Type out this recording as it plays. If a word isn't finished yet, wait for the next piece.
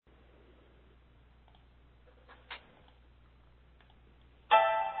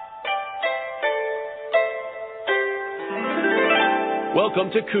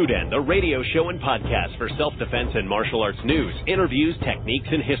Welcome to KUDEN, the radio show and podcast for self-defense and martial arts news, interviews, techniques,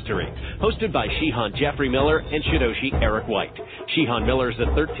 and history. Hosted by Shihan Jeffrey Miller and Shidoshi Eric White. Shihan Miller is a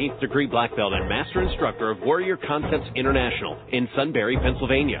 13th degree black belt and master instructor of Warrior Concepts International in Sunbury,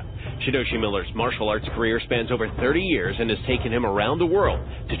 Pennsylvania. Shidoshi Miller's martial arts career spans over 30 years and has taken him around the world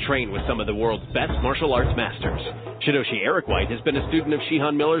to train with some of the world's best martial arts masters. Shidoshi Eric White has been a student of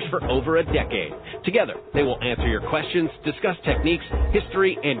Shihan Miller's for over a decade. Together, they will answer your questions, discuss techniques,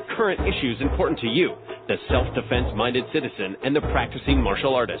 history, and current issues important to you, the self-defense-minded citizen and the practicing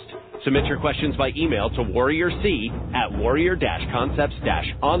martial artist. Submit your questions by email to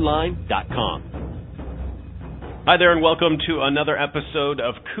warrior-concepts-online.com. Hi there, and welcome to another episode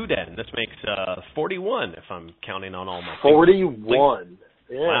of KUDEN. This makes 41, if I'm counting on all my fingers. 41.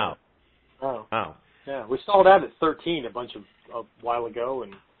 Yeah. Wow. Oh. Wow. Yeah, we started out at 13 a while ago,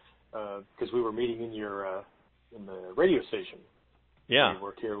 and because we were meeting in your in the radio station. Yeah. We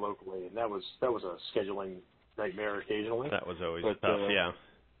worked here locally, and that was a scheduling nightmare occasionally. That was always tough. Yeah.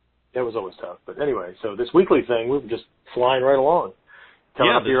 That was always tough. But anyway, so this weekly thing, we were just flying right along.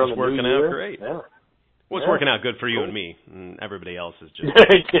 Yeah, this is working out great. Yeah. Well, it's working out good for you and me, and everybody else is just.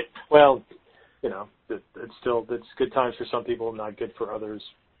 Well, you know, it's good times for some people, not good for others.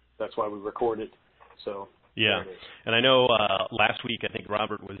 That's why we record it. So. Yeah, and I know last week I think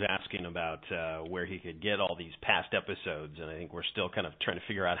Robert was asking about where he could get all these past episodes, and I think we're still kind of trying to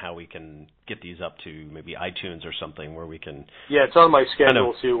figure out how we can get these up to maybe iTunes or something where we can. Yeah, it's on my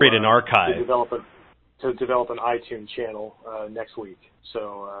schedule to create an archive. To develop an iTunes channel next week.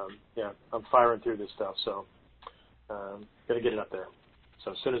 So yeah, I'm firing through this stuff. So gonna get it up there.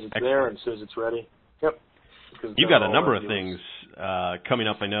 So as soon as it's there and as soon as it's ready. Yep. You've got a number of things coming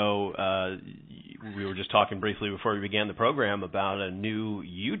up. I know we were just talking briefly before we began the program about a new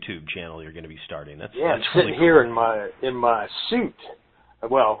YouTube channel you're going to be starting. I'm sitting here in my suit.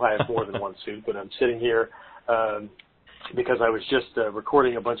 Well, I have more than one suit, but I'm sitting here because I was just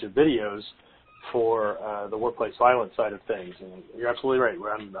recording a bunch of videos for the workplace violence side of things. And you're absolutely right.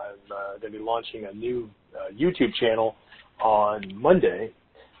 I'm going to be launching a new YouTube channel on Monday.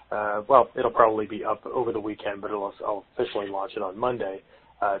 Well, it'll probably be up over the weekend, but I'll officially launch it on Monday.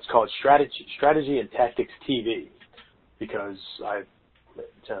 It's called Strategy and Tactics TV because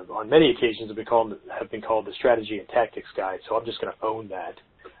on many occasions have been called the Strategy and Tactics guy. So I'm just going to own that.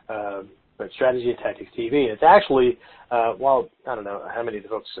 But Strategy and Tactics TV, and it's actually, well, I don't know how many of the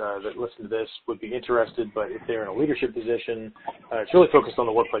folks that listen to this would be interested, but if they're in a leadership position, it's really focused on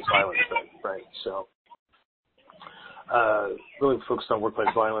the workplace violence thing, right? So. Really focused on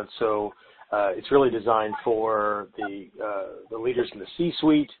workplace violence, so it's really designed for the leaders in the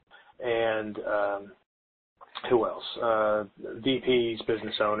C-suite and who else? VPs,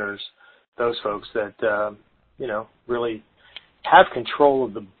 business owners, those folks that really have control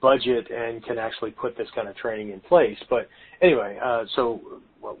of the budget and can actually put this kind of training in place. But anyway, so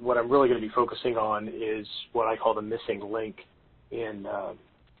what I'm really going to be focusing on is what I call the missing link in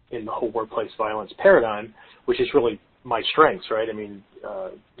the whole workplace violence paradigm, which is really my strengths, right? I mean,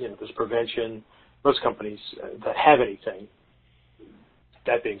 there's prevention. Most companies that have anything,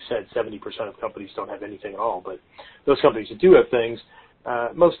 that being said, 70% of companies don't have anything at all, but those companies that do have things,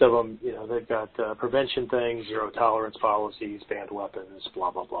 most of them, they've got prevention things, zero tolerance policies, banned weapons,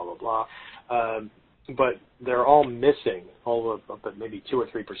 blah, blah, blah, blah, blah. But they're all missing, but maybe 2 or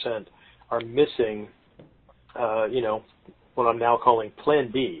 3% are missing, what I'm now calling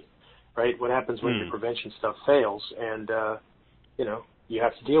Plan B. Right? What happens when your prevention stuff fails and, you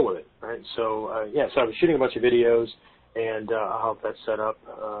have to deal with it, right? So, so I was shooting a bunch of videos and I'll have that set up.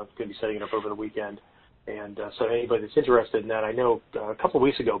 I'm going to be setting it up over the weekend. And so anybody that's interested in that, I know a couple of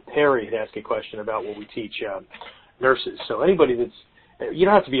weeks ago, Perry had asked a question about what we teach nurses. So anybody you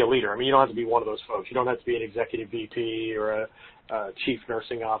don't have to be a leader. I mean, you don't have to be one of those folks. You don't have to be an executive VP or a chief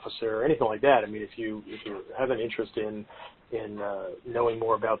nursing officer or anything like that. I mean, if you have an interest in knowing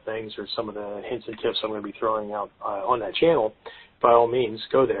more about things or some of the hints and tips I'm going to be throwing out on that channel, by all means,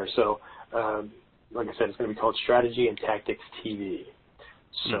 go there. So, like I said, it's going to be called Strategy and Tactics TV.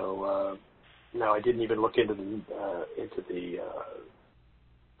 So now I didn't even look into the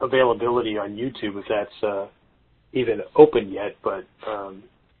availability on YouTube if that's even open yet, but I'm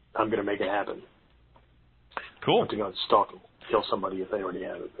going to make it happen. Cool. I'm going to go and stalk and kill somebody if they already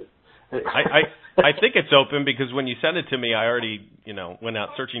have it. But I think it's open because when you sent it to me, I already, went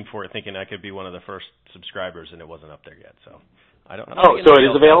out searching for it thinking I could be one of the first subscribers, and it wasn't up there yet. So I don't know. Oh, so it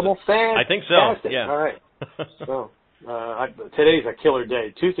is available? I think so. Yeah. All right. So today's a killer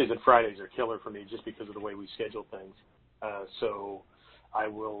day. Tuesdays and Fridays are killer for me just because of the way we schedule things. So I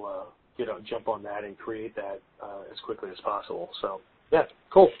will jump on that and create that as quickly as possible. So Yeah,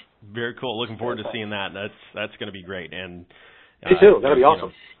 cool. Very cool. Looking forward to seeing that. That's going to be great. And me too. That'll be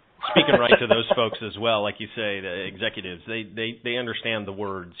awesome. Speaking right to those folks as well, like you say, the executives, they understand the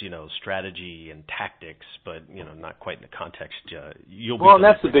words, strategy and tactics, but not quite in the context. And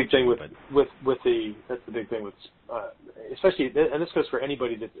that's the big thing especially, and this goes for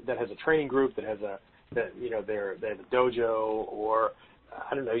anybody that has a training group, that has they have a dojo, or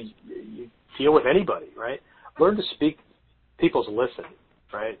I don't know, you deal with anybody, right? Learn to speak. People's listen,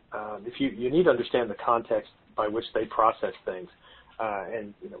 right? If you need to understand the context by which they process things.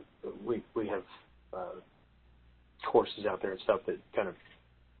 And we have courses out there and stuff that kind of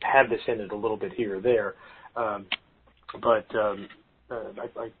have this in it a little bit here or there, but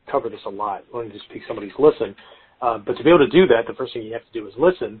I cover this a lot. Learning to speak somebody's listen, but to be able to do that, the first thing you have to do is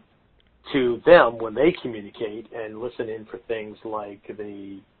listen to them when they communicate, and listen in for things like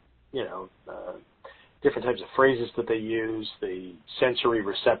the different types of phrases that they use, the sensory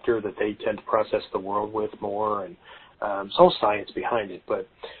receptor that they tend to process the world with more, and it's all science behind it. But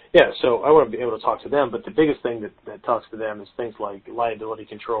yeah, so I want to be able to talk to them, but the biggest thing that talks to them is things like liability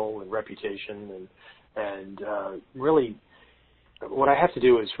control and reputation, and really what I have to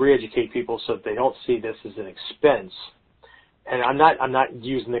do is re-educate people so that they don't see this as an expense. And I'm not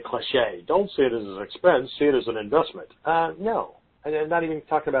using the cliche. Don't see it as an expense, see it as an investment. No, I'm not even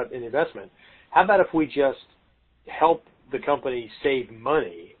talking about an investment. How about if we just help the company save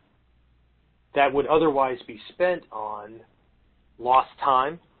money that would otherwise be spent on lost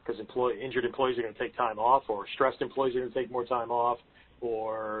time, because injured employees are going to take time off, or stressed employees are going to take more time off,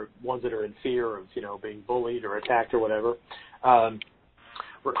 or ones that are in fear of being bullied or attacked or whatever.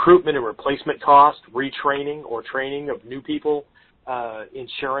 Recruitment and replacement cost, retraining or training of new people,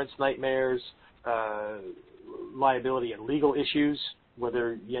 insurance nightmares, liability and legal issues,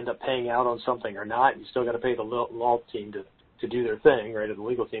 whether you end up paying out on something or not. You still got to pay the law team to do their thing, right, or the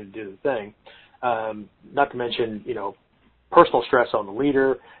legal team to do their thing. Not to mention, personal stress on the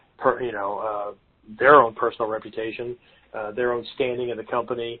leader, their own personal reputation, their own standing in the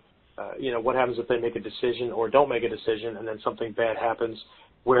company. What happens if they make a decision or don't make a decision, and then something bad happens?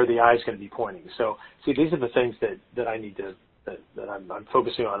 Where the eye's going to be pointing. So, see, these are the things that I need to that I'm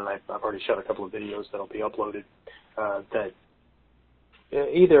focusing on, and I've already shot a couple of videos that'll be uploaded that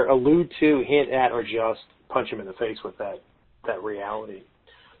either allude to, hint at, or just punch them in the face with that reality.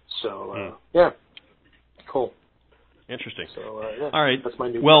 So, yeah, cool. Interesting. So, yeah, all right. That's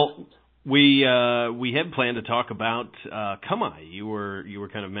my new. Well, we had planned to talk about Kamai. You were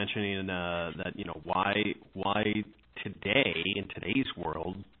kind of mentioning that why today in today's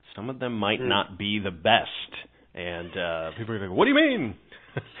world some of them might not be the best, and people are like, "What do you mean?"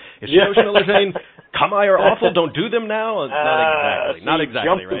 Is Yoshi Miller saying Kamai are awful? Don't do them now? Not exactly.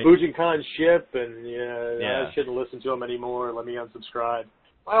 Jumped right? the Bujinkan ship, and I shouldn't listen to him anymore. Let me unsubscribe.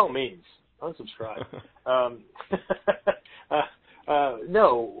 By all means, unsubscribe.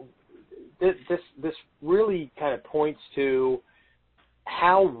 No, this really kind of points to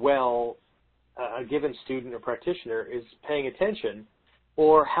how well a given student or practitioner is paying attention,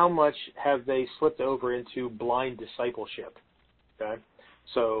 or how much have they slipped over into blind discipleship. Okay,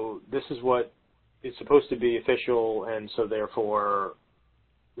 so this is what is supposed to be official, and so therefore,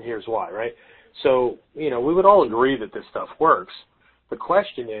 here's why, right? So, we would all agree that this stuff works. The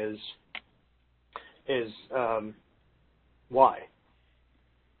question is why?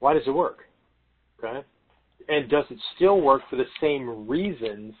 Why does it work? Okay, and does it still work for the same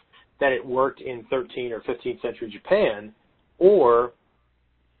reasons that it worked in 13th or 15th century Japan, or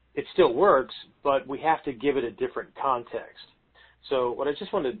it still works, but we have to give it a different context? So what I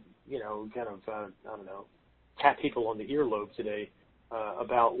just wanted to, kind of, tap people on the earlobe today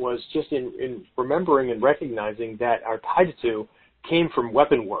about was just in remembering and recognizing that our taijutsu came from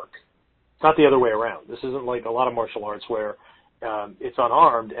weapon work. It's not the other way around. This isn't like a lot of martial arts where it's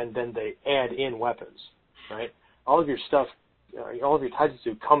unarmed and then they add in weapons, right? All of your stuff, all of your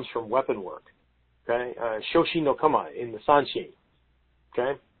taijutsu comes from weapon work, okay? Shoshi no Kamai in the Sanshin,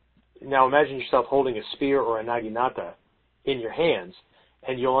 okay? Now imagine yourself holding a spear or a naginata in your hands,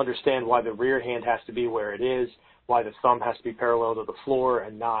 and you'll understand why the rear hand has to be where it is, why the thumb has to be parallel to the floor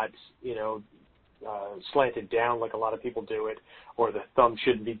and not, slanted down like a lot of people do it, or the thumb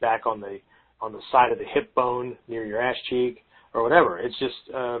shouldn't be back on the side of the hip bone near your ass cheek, or whatever. It's just,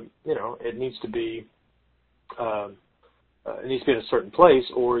 it needs to be in a certain place,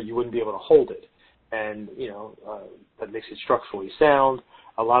 or you wouldn't be able to hold it. And, that makes it structurally sound.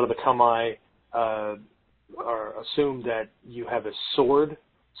 A lot of the Kamai are assumed that you have a sword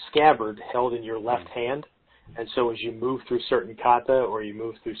scabbard held in your left hand, And so as you move through certain kata, or you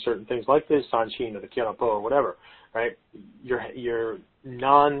move through certain things like this, sanshin or the kyonapo or whatever, right, your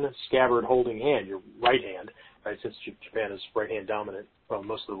non-scabbard holding hand, your right hand, right, since Japan is right-hand dominant, well,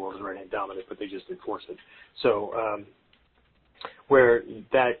 most of the world is right-hand dominant, but they just enforce it. So where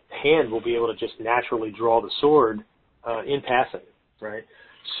that hand will be able to just naturally draw the sword in passing, right?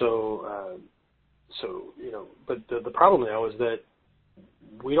 So, but the problem now is that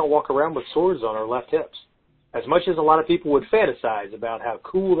we don't walk around with swords on our left hips. As much as a lot of people would fantasize about how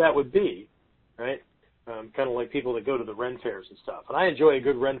cool that would be, right? Kind of like people that go to the Ren fairs and stuff. And I enjoy a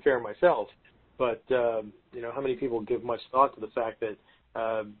good Ren fair myself, but, how many people give much thought to the fact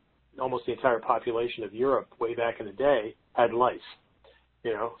that almost the entire population of Europe way back in the day had lice,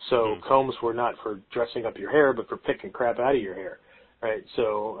 so combs were not for dressing up your hair, but for picking crap out of your hair, right?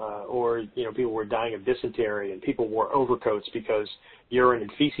 So, people were dying of dysentery, and people wore overcoats because urine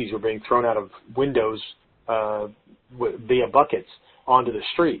and feces were being thrown out of windows via buckets onto the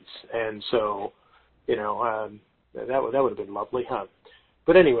streets. And so, that would have been lovely, huh?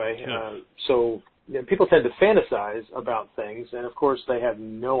 But anyway, so people tend to fantasize about things, and of course they have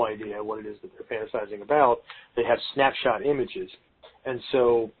no idea what it is that they're fantasizing about. They have snapshot images. And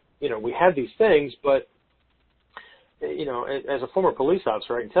so, we have these things, but, as a former police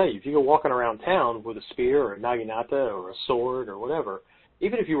officer, I can tell you, if you go walking around town with a spear or a naginata or a sword or whatever,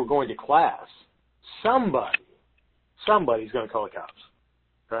 even if you were going to class, somebody's going to call the cops,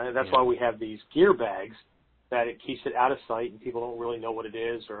 right? That's why we have these gear bags, that it keeps it out of sight and people don't really know what it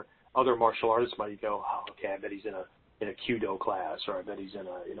is, or other martial artists might go, oh, okay, I bet he's in a Kudo class, or I bet he's in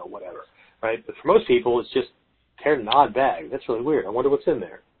a, whatever, right? But for most people, it's just carrying an odd bag. That's really weird. I wonder what's in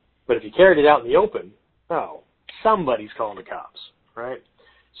there. But if you carried it out in the open, somebody's calling the cops, right?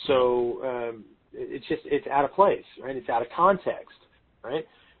 So it's out of place, right? It's out of context, right?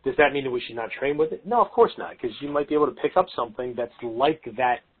 Does that mean that we should not train with it? No, of course not, because you might be able to pick up something that's like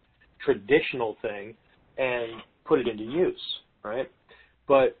that traditional thing and put it into use, right?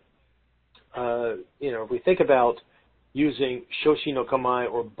 But, if we think about using shoshi no kamae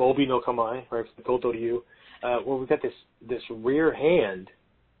or bobi no kamae, right, for the koto ryu, where we've got this rear hand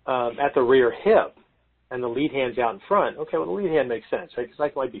at the rear hip, and the lead hand's out in front. Okay, well, the lead hand makes sense, right? Because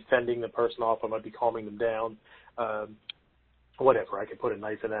I might be fending the person off, I might be calming them down, whatever. I could put a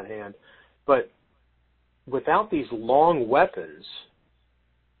knife in that hand. But without these long weapons,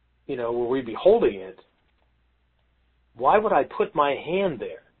 where we'd be holding it, why would I put my hand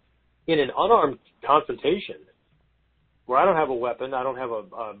there in an unarmed confrontation where I don't have a weapon, I don't have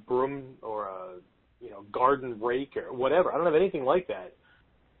a broom or a garden rake or whatever. I don't have anything like that.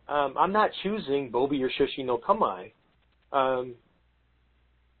 I'm not choosing bobi or shoshi no kamae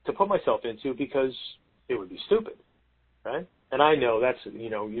to put myself into because it would be stupid, right? And I know that's,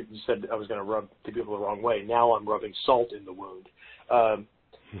 you said I was going to rub the people the wrong way. Now I'm rubbing salt in the wound.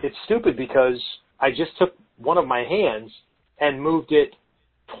 It's stupid because I just took one of my hands and moved it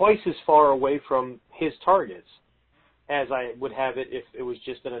twice as far away from his targets as I would have it if it was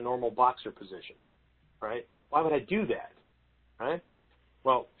just in a normal boxer position, right? Why would I do that, right?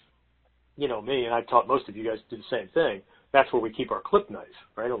 Well, me, and I've taught most of you guys to do the same thing. That's where we keep our clip knife,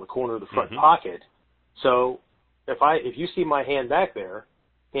 right, on the corner of the front pocket. So if you see my hand back there,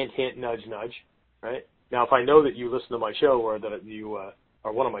 hint, hint, nudge, nudge, right? Now, if I know that you listen to my show or that you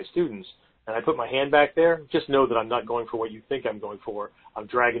are one of my students, and I put my hand back there, just know that I'm not going for what you think I'm going for. I'm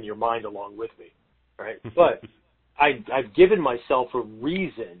dragging your mind along with me, right? But I've given myself a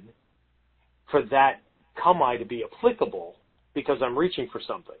reason for that kamae to be applicable because I'm reaching for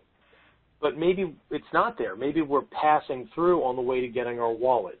something. But maybe it's not there. Maybe we're passing through on the way to getting our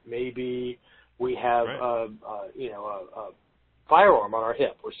wallet. Maybe we have a firearm on our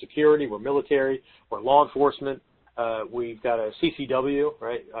hip. We're security, we're military, we're law enforcement. We've got a CCW,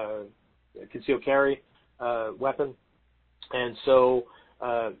 right, concealed carry weapon. And so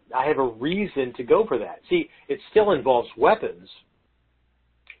I have a reason to go for that. See, it still involves weapons,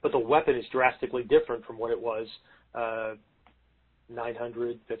 but the weapon is drastically different from what it was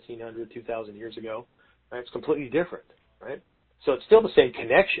 900, 1,500, 2,000 years ago. Right? It's completely different, right? So it's still the same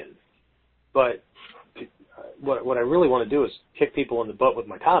connection, but what I really want to do is kick people in the butt with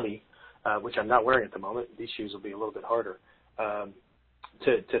my Tommy, which I'm not wearing at the moment. These shoes will be a little bit harder,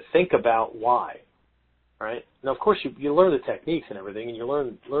 to think about why, right? Now, of course, you learn the techniques and everything, and you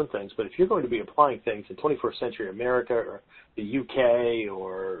learn things, but if you're going to be applying things in 21st century America or the UK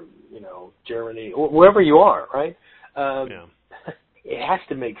or, Germany or wherever you are, right? It has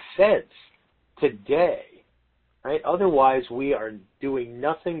to make sense today, right? Otherwise, we are doing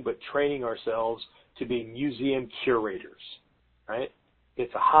nothing but training ourselves to be museum curators, right?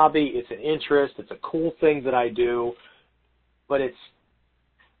 It's a hobby, it's an interest, it's a cool thing that I do, but I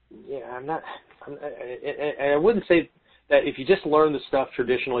wouldn't say that if you just learn the stuff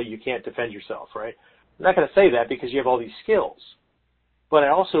traditionally, you can't defend yourself, right? I'm not going to say that because you have all these skills. But I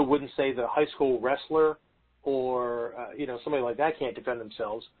also wouldn't say the high school wrestler or, somebody like that can't defend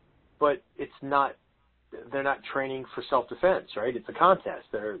themselves, but they're not training for self-defense, right? It's a contest.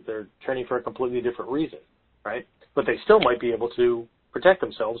 They're training for a completely different reason, right? But they still might be able to protect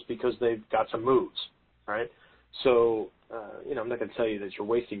themselves because they've got some moves, right? So, I'm not going to tell you that you're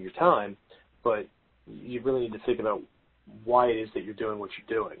wasting your time, but you really need to think about why it is that you're doing what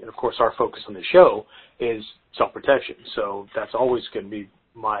you're doing. And, of course, our focus on the show is self-protection, so that's always going to be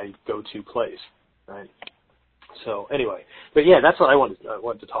my go-to place, right? So, anyway, but, yeah, that's what I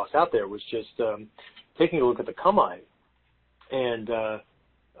wanted to toss out there was just taking a look at the kamae and,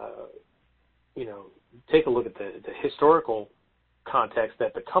 take a look at the historical context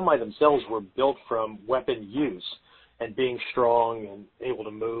that the kamae themselves were built from weapon use and being strong and able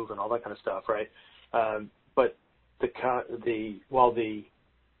to move and all that kind of stuff, right? But while the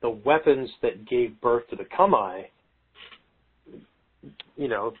weapons that gave birth to the kamae,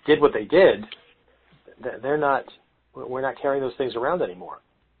 did what they did, we're not carrying those things around anymore.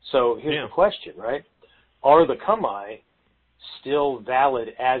 So here's the question, right? Are the kamae still valid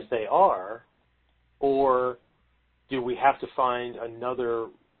as they are, or do we have to find another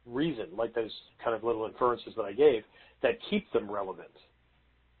reason, like those kind of little inferences that I gave, that keep them relevant,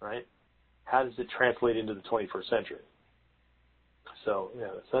 right? How does it translate into the 21st century? So,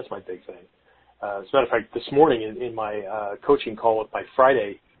 so that's my big thing. As a matter of fact, this morning in my coaching call with my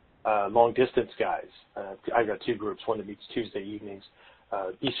Friday long-distance guys, I've got two groups, one that meets Tuesday evenings,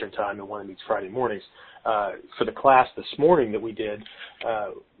 Eastern time, and one that meets Friday mornings. For the class this morning that we did,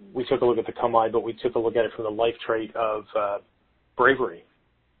 we took a look at the kamae, but we took a look at it from the life trait of bravery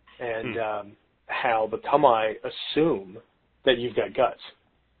and how the kamae assume that you've got guts.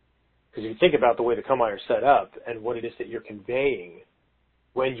 Because if you think about the way the kamae are set up and what it is that you're conveying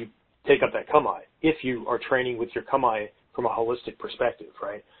when you take up that kamae, if you are training with your kamae from a holistic perspective,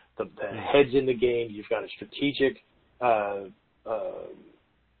 right? The head's in the game, you've got a strategic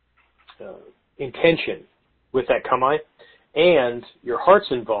intention with that kamae, and your heart's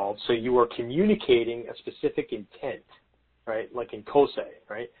involved, so you are communicating a specific intent, right? Like in kosei,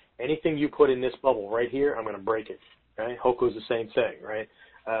 right? Anything you put in this bubble right here, I'm going to break it, right? Hoku's the same thing, right?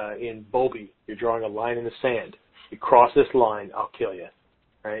 In bobi, you're drawing a line in the sand. You cross this line, I'll kill you,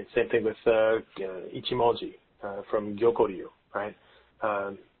 right? Same thing with ichimonji from Gyokoryu, right?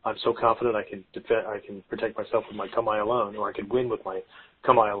 I'm so confident I can protect myself with my kamae alone, or I can win with my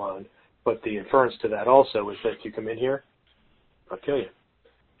kamae alone. But the inference to that also is that if you come in here, I'll kill you.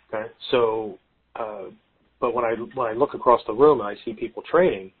 Okay? So, but when I look across the room and I see people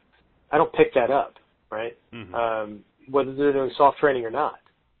training, I don't pick that up, right? Mm-hmm. Whether they're doing soft training or not.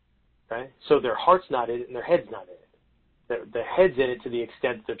 Okay? So their heart's not in it and their head's not in it. Their head's in it to the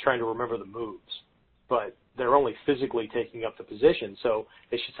extent that they're trying to remember the moves, but they're only physically taking up the position. So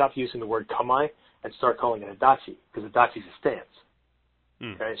they should stop using the word kamae and start calling it a dachi, because a dachi is a stance.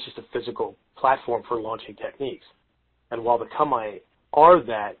 Okay? It's just a physical platform for launching techniques. And while the kamae are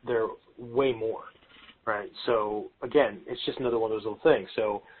that, they're way more, right? So again, it's just another one of those little things.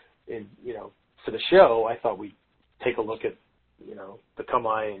 So, for the show, I thought we'd take a look at, the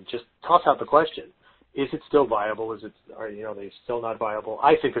kamae and just toss out the question: is it still viable? Are they still not viable?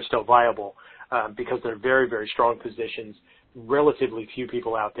 I think they're still viable because they're very, very strong positions. Relatively few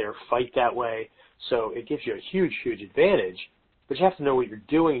people out there fight that way, so it gives you a huge, huge advantage. But you have to know what you're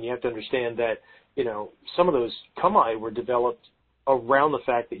doing, and you have to understand that, some of those kamae were developed around the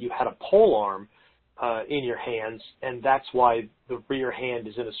fact that you had a pole arm in your hands, and that's why the rear hand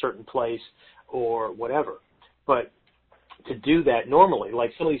is in a certain place or whatever. But to do that normally,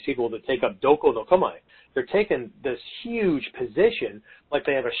 like some of these people that take up doko no kamae, they're taking this huge position like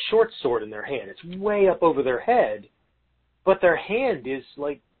they have a short sword in their hand. It's way up over their head, but their hand is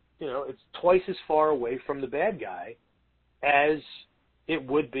like, it's twice as far away from the bad guy as it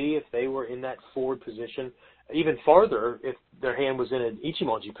would be if they were in that forward position, even farther if their hand was in an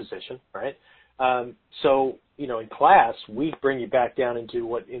ichimonji position, right? So, in class, we bring you back down into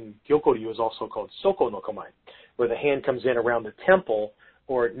what in Gyokoryu is also called soko no kamae, where the hand comes in around the temple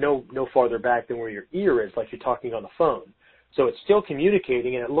or no farther back than where your ear is, like you're talking on the phone. So it's still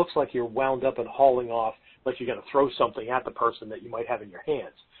communicating, and it looks like you're wound up and hauling off, like you're going to throw something at the person that you might have in your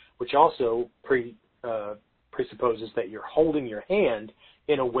hands, which also presupposes that you're holding your hand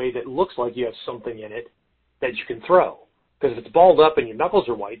in a way that looks like you have something in it that you can throw. Because if it's balled up and your knuckles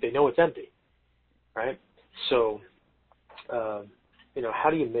are white, they know it's empty, right? So how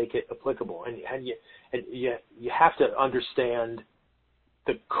do you make it applicable? And you have to understand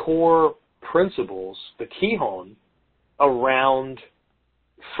the core principles, the kihon, around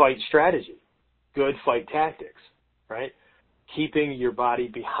fight strategy, good fight tactics, right? Keeping your body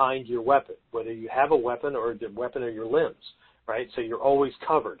behind your weapon, whether you have a weapon or the weapon are your limbs, right? So you're always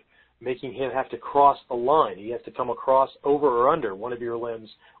covered. Making him have to cross the line. He has to come across, over or under one of your limbs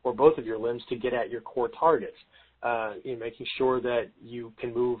or both of your limbs to get at your core targets. Making sure that you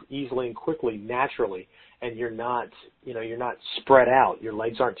can move easily and quickly, naturally, and you're not spread out. Your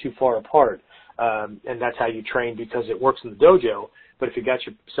legs aren't too far apart, and that's how you train because it works in the dojo. But if you got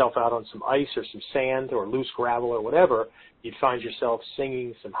yourself out on some ice or some sand or loose gravel or whatever, you'd find yourself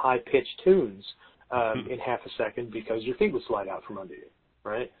singing some high-pitched tunes in half a second because your feet would slide out from under you,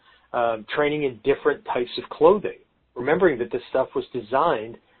 right? Training in different types of clothing, remembering that this stuff was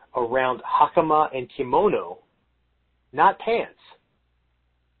designed around hakama and kimono, not pants.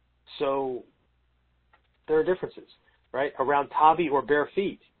 So there are differences, right? Around tabi or bare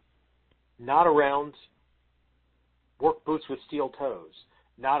feet, not around work boots with steel toes,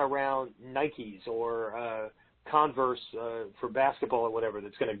 not around Nikes or Converse for basketball or whatever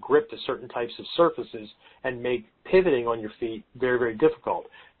that's going to grip to certain types of surfaces and make pivoting on your feet very, very difficult.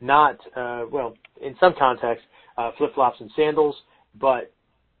 Not, in some contexts, flip-flops and sandals, but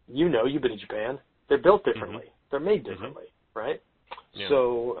you've been in Japan. They're built differently. They're made differently, right? Yeah.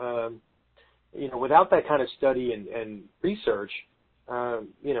 So, without that kind of study and research,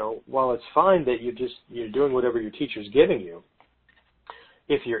 while it's fine that you're doing whatever your teacher's giving you,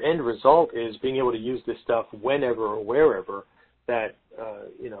 if your end result is being able to use this stuff whenever or wherever that,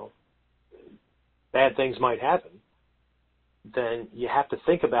 bad things might happen, then you have to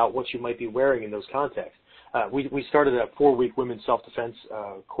think about what you might be wearing in those contexts. We started a 4-week women's self-defense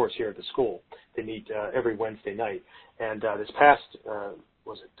course here at the school. They meet every Wednesday night. And this past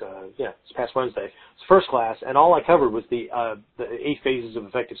Wednesday, it's first class, and all I covered was the 8 phases of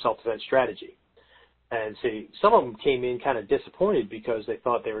effective self-defense strategy. And see, some of them came in kind of disappointed because they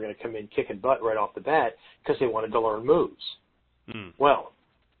thought they were going to come in kicking butt right off the bat because they wanted to learn moves. Well,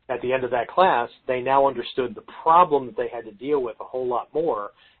 at the end of that class, they now understood the problem that they had to deal with a whole lot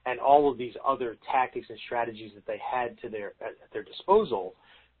more, and all of these other tactics and strategies that they had at their disposal,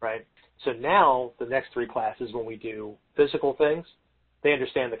 right? So now the next 3 classes, when we do physical things, they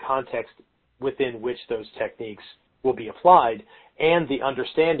understand the context within which those techniques will be applied, and the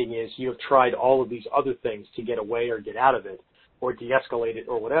understanding is you have tried all of these other things to get away or get out of it or de-escalate it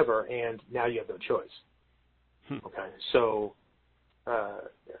or whatever, and now you have no choice. Okay, so,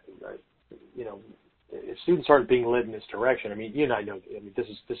 if students aren't being led in this direction, you and I know, this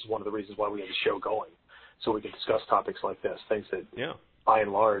is one of the reasons why we have the show going, so we can discuss topics like this, things that, by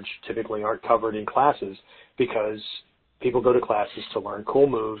and large, typically aren't covered in classes because people go to classes to learn cool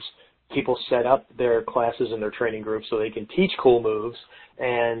moves. People set up their classes and their training groups so they can teach cool moves,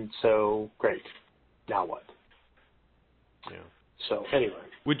 and so, great. Now what? Yeah. So, anyway.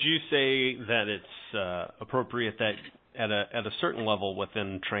 Would you say that it's appropriate that at a certain level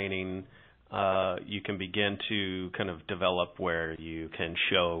within training, you can begin to kind of develop where you can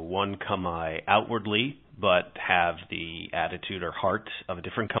show one kamae outwardly, but have the attitude or heart of a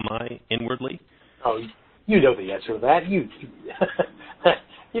different kamae inwardly? Oh, you know the answer to that.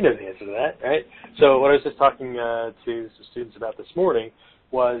 You know the answer to that, right? So what I was just talking to some students about this morning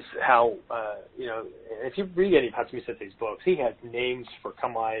was how, if you read any Tatsumi Sensei's books, he had names for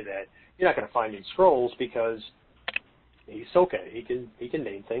kamae that you're not going to find in scrolls because he's okay. He can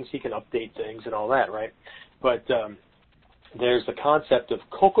name things. He can update things and all that, right? But there's the concept of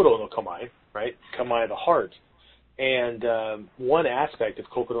kokoro no kamae, right? Kamae of the heart. And one aspect of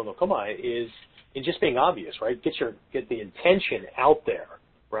kokoro no kamae is in just being obvious, right? Get the intention out there,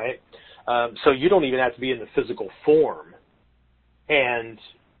 right? So you don't even have to be in the physical form. And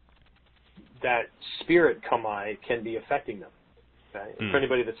that spirit kamae can be affecting them. Okay? For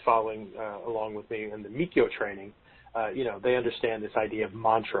anybody that's following along with me in the Mikyo training, they understand this idea of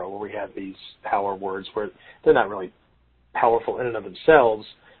mantra where we have these power words where they're not really powerful in and of themselves,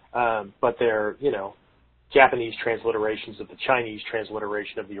 but they're, Japanese transliterations of the Chinese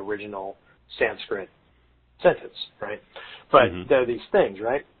transliteration of the original Sanskrit sentence, right? But there are these things,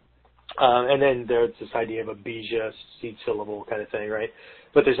 right? And then there's this idea of a bija, seed syllable kind of thing, right?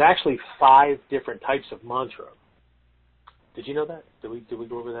 But there's actually 5 different types of mantra. Did you know that? Did we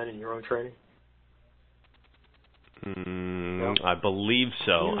go over that in your own training? No? I believe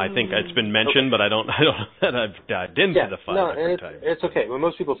so. I think it's been mentioned, but I don't know that I've dived into the 5 different types. It's okay. When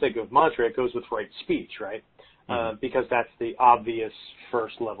most people think of mantra, it goes with right speech, right? Because that's the obvious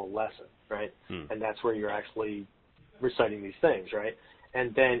first level lesson, right? And that's where you're actually reciting these things, right?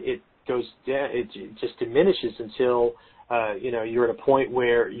 And then it goes down, it just diminishes until, you're at a point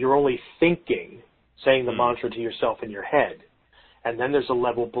where you're only thinking, saying the mantra to yourself in your head. And then there's a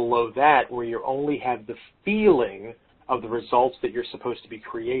level below that where you only have the feeling of the results that you're supposed to be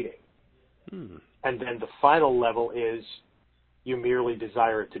creating. And then the final level is you merely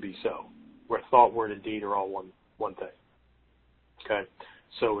desire it to be so, where thought, word, and deed are all one thing. Okay?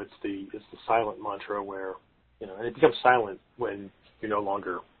 So it's the silent mantra where, and it becomes silent when you're no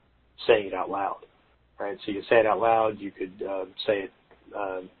longer saying it out loud, right? So you say it out loud, you could say it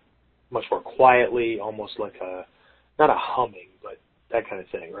much more quietly, almost like not a humming, but that kind of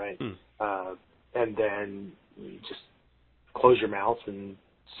thing, right? And then you just close your mouth and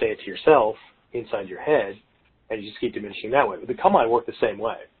say it to yourself inside your head, and you just keep diminishing that way. But the kama work the same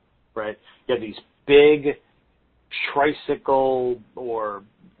way, right? You have these big tricycle or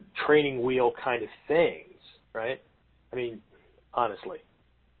training wheel kind of things, right? I mean, honestly,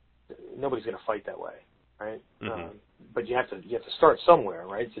 nobody's going to fight that way, right? But you have to start somewhere,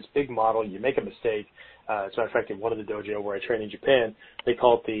 right? It's this big model. You make a mistake. As a matter of fact, in one of the dojo where I train in Japan, they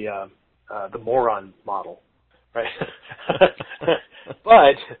call it the moron model, right?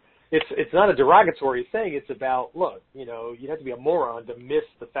 But it's not a derogatory thing. It's about, look, you'd have to be a moron to miss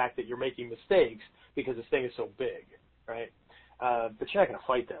the fact that you're making mistakes because this thing is so big, right? But you're not going to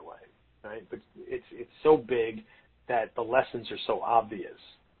fight that way, right? But it's so big that the lessons are so obvious,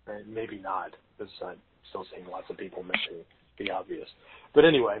 right? Maybe not, because I'm still seeing lots of people mention the obvious. But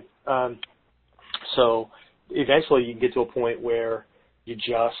anyway, so eventually you can get to a point where you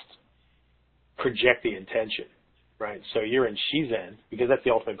just project the intention, right? So you're in Shizen, because that's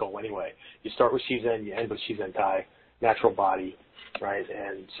the ultimate goal anyway. You start with Shizen, you end with Shizen Tai, natural body, right?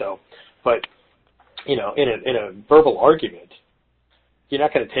 And so, but, in a verbal argument, you're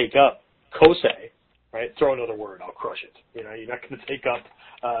not going to take up kosei, right? Throw another word, I'll crush it. You're not going to take up,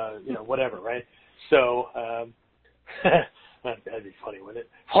 whatever, right? So, that'd be funny, wouldn't it?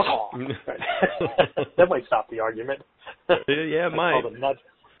 Right. That might stop the argument. Yeah, it might.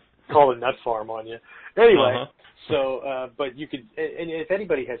 Call the nut farm on you. Anyway, so, but you could, and if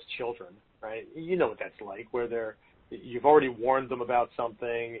anybody has children, right, you know what that's like, where you've already warned them about something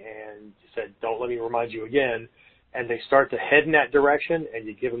and you said, don't let me remind you again, and they start to head in that direction, and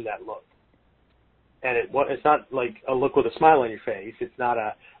you give them that look. And it's not like a look with a smile on your face. It's not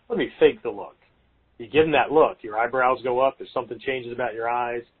let me fake the look. You give them that look. Your eyebrows go up. If something changes about your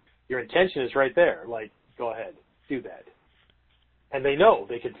eyes, your intention is right there. Like, go ahead, do that. And they know.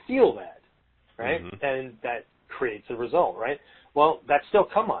 They can feel that, right? And that creates a result, right? Well, that's still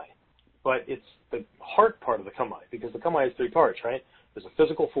kamae, but it's the heart part of the kamae, because the kamae has three parts, right? There's a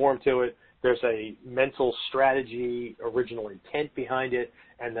physical form to it. There's a mental strategy, original intent behind it,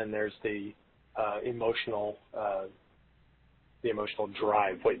 and then there's the emotional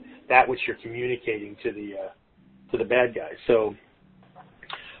drive, that which you're communicating to the bad guy. So,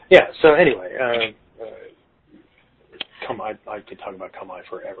 yeah. So anyway, I could talk about kamae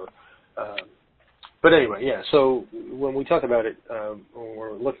forever. But anyway, yeah. So when we talk about it, when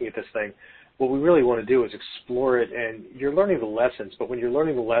we're looking at this thing, what we really want to do is explore it, and you're learning the lessons. But when you're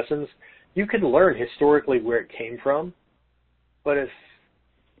learning the lessons, you can learn historically where it came from. But if,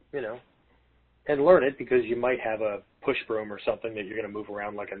 and learn it because you might have a push broom or something that you're going to move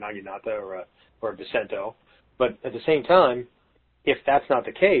around like a naginata or a descento. But at the same time, if that's not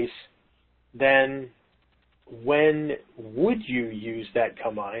the case, then when would you use that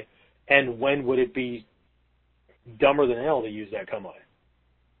kamae, and when would it be dumber than hell to use that kamae?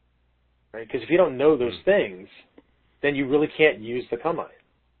 Right? Because if you don't know those things, then you really can't use the kamae.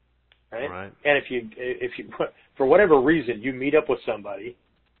 Right? And if you for whatever reason you meet up with somebody,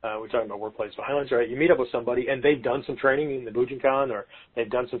 we're talking about workplace violence, right? You meet up with somebody and they've done some training in the Bujinkan, or they've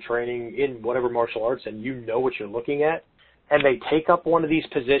done some training in whatever martial arts, and you know what you're looking at, and they take up one of these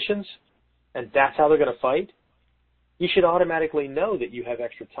positions, and that's how they're going to fight, you should automatically know that you have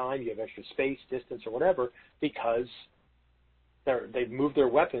extra time, you have extra space, distance, or whatever, because they've moved their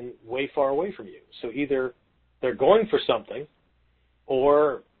weapon way far away from you. So either they're going for something,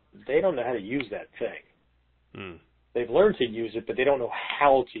 or they don't know how to use that thing. They've learned to use it, but they don't know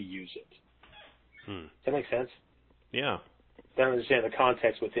how to use it. Does that make sense? Yeah. They don't understand the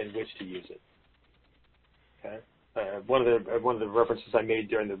context within which to use it. Okay. One of the references I made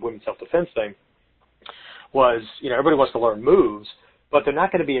during the women's self-defense thing was, everybody wants to learn moves, but they're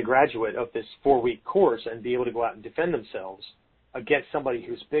not going to be a graduate of this 4-week course and be able to go out and defend themselves against somebody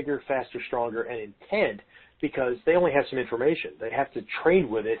who's bigger, faster, stronger, and intent, because they only have some information. They have to train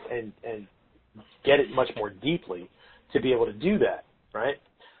with it and get it much more deeply to be able to do that, right?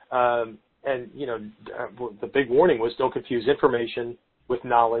 And, the big warning was don't confuse information with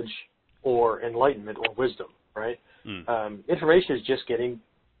knowledge or enlightenment or wisdom, right? Information is just getting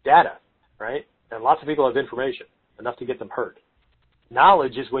data, right? And lots of people have information, enough to get them hurt.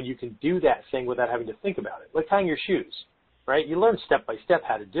 Knowledge is when you can do that thing without having to think about it, like tying your shoes, right? You learn step by step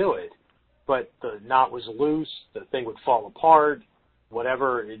how to do it, but the knot was loose, the thing would fall apart,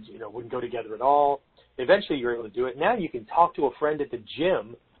 whatever, it wouldn't go together at all. Eventually you're able to do it. Now you can talk to a friend at the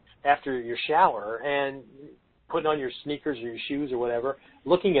gym after your shower and putting on your sneakers or your shoes or whatever,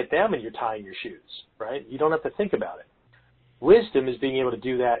 looking at them and you're tying your shoes, right? You don't have to think about it. Wisdom is being able to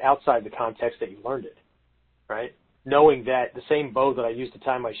do that outside the context that you learned it, right? Knowing that the same bow that I use to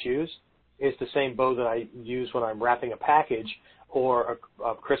tie my shoes is the same bow that I use when I'm wrapping a package or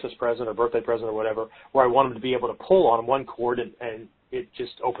a Christmas present or birthday present or whatever, where I want them to be able to pull on one cord and it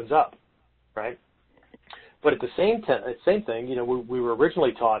just opens up, right? But at the same thing, we were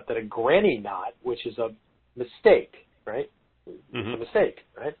originally taught that a granny knot, which is a mistake, right? It's a mistake,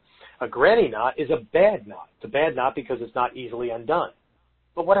 right? A granny knot is a bad knot. It's a bad knot because it's not easily undone.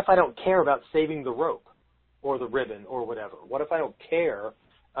 But what if I don't care about saving the rope or the ribbon or whatever? What if I don't care,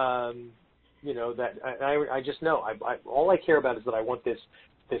 that I just know. All I care about is that I want this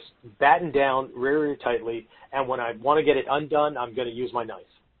battened down very tightly, and when I want to get it undone, I'm going to use my knife.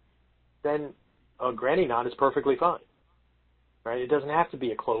 Then a granny knot is perfectly fine, right? It doesn't have to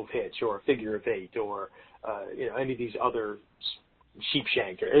be a clove hitch or a figure of eight or any of these other sheep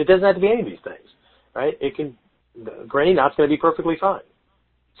shank. It doesn't have to be any of these things, right? The granny knot's going to be perfectly fine.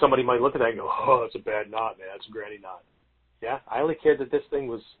 Somebody might look at that and go, "Oh, it's a bad knot, man. It's a granny knot." Yeah, I only cared that this thing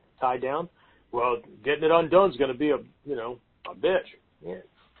was tied down. Well, getting it undone is going to be a bitch. Yeah.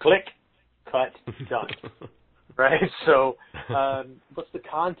 Click, cut, done. Right? So, what's the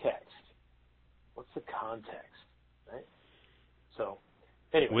context? Right? So,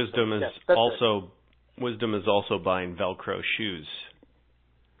 anyway. Wisdom is also buying Velcro shoes.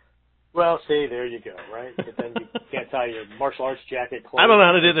 Well, see, there you go, right? But then you can't tie your martial arts jacket close. I don't know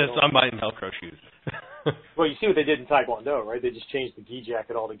how to do this, so I'm buying Velcro shoes. Well, you see what they did in Taekwondo, right? They just changed the gi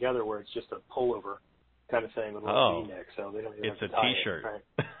jacket altogether where it's just a pullover kind of thing with a little V-neck, so they don't even have to tie T-shirt.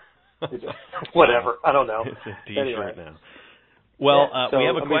 It, right? Whatever. I don't know. It's a T-shirt anyway. now. Well, we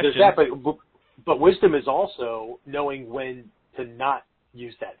have a question. There's that, but wisdom is also knowing when to not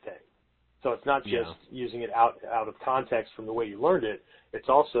use that thing. So it's not just using it out of context from the way you learned it. It's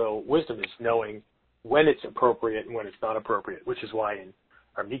also, wisdom is knowing when it's appropriate and when it's not appropriate, which is why in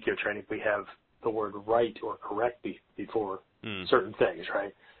our Mikyo training we have the word right or correct before certain things,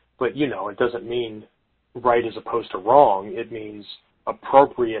 right? But, it doesn't mean right as opposed to wrong. It means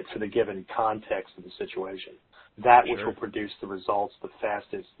appropriate for the given context of the situation. That which will produce the results the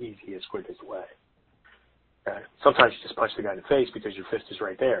fastest, easiest, quickest way. Okay? Sometimes you just punch the guy in the face because your fist is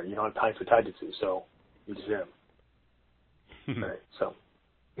right there. You don't have time for taijutsu, so you just hit him. Right, so,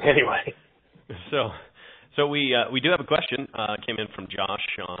 anyway. So we do have a question. Came in from Josh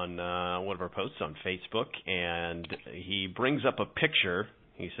on one of our posts on Facebook, and he brings up a picture.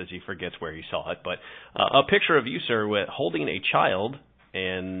 He says he forgets where he saw it, but a picture of you, sir, holding a child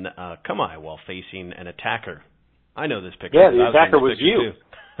in kamae while facing an attacker. I know this picture. Yeah, the attacker was you.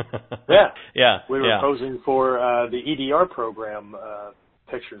 Yeah. We were posing for the EDR program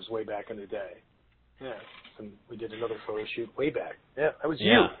pictures way back in the day. Yeah. And we did another photo shoot way back. Yeah, that was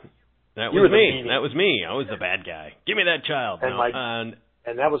you. That was me. That was me. I was the bad guy. Give me that child.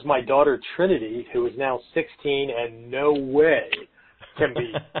 And that was my daughter Trinity, who is now 16 and no way can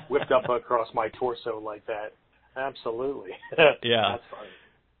be whipped up across my torso like that. Absolutely. Yeah. That's funny.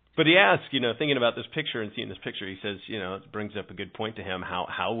 But he asks, thinking about this picture and seeing this picture, he says, it brings up a good point to him.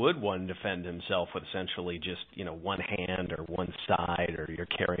 How would one defend himself with essentially just, one hand or one side, or you're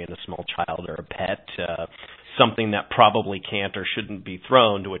carrying a small child or a pet, something that probably can't or shouldn't be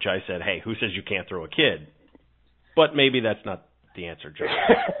thrown, to which I said, hey, who says you can't throw a kid? But maybe that's not the answer, Joe.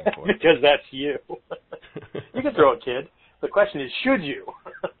 Because that's you. You can throw a kid. The question is, should you?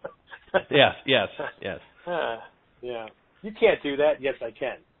 Yes. Yeah. You can't do that. Yes, I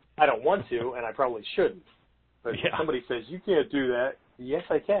can. I don't want to, and I probably shouldn't. But if somebody says, you can't do that, yes,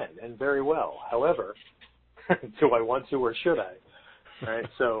 I can, and very well. However, do I want to or should I? Right.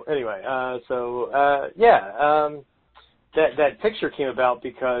 So anyway, that picture came about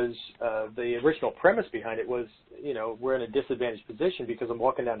because the original premise behind it was, we're in a disadvantaged position because I'm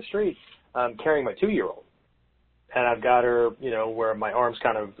walking down the street carrying my 2-year-old. And I've got her, where my arm's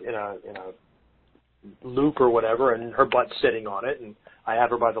kind of in a loop or whatever, and her butt's sitting on it, and I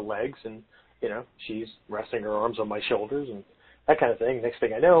have her by the legs, and, she's resting her arms on my shoulders and that kind of thing. Next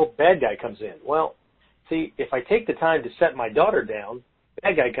thing I know, bad guy comes in. Well, see, if I take the time to set my daughter down,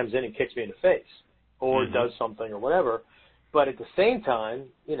 That guy comes in and kicks me in the face or Mm-hmm. does something or whatever. But at the same time,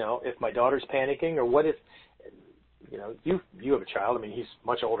 if my daughter's panicking, or what if, you have a child. I mean, he's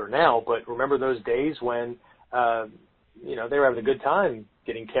much older now, but remember those days when, they were having a good time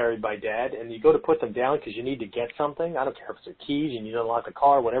getting carried by dad, and you go to put them down because you need to get something. I don't care if it's their keys, you need to unlock the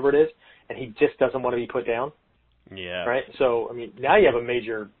car, whatever it is, and he just doesn't want to be put down. Yeah. Right? So, I mean, now you have a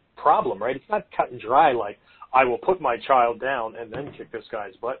major problem, right? It's not cut and dry like, I will put my child down and then kick this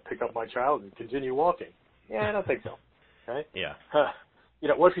guy's butt, pick up my child, and continue walking. Yeah, I don't think so. Right? Yeah.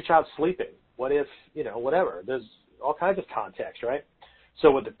 What if your child's sleeping? What if, whatever. There's all kinds of context, right?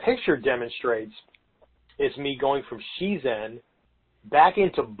 So what the picture demonstrates is me going from Shizen back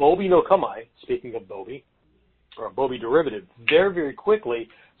into Bobi no Kamae, speaking of Bobi, or a Bobi derivative, very, very quickly,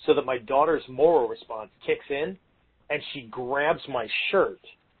 so that my daughter's moral response kicks in, and she grabs my shirt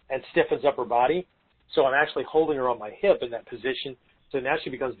and stiffens up her body. So I'm actually holding her on my hip in that position. So now she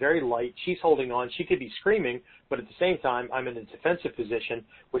becomes very light. She's holding on. She could be screaming, but at the same time, I'm in a defensive position,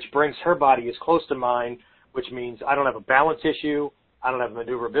 which brings her body as close to mine, which means I don't have a balance issue. I don't have a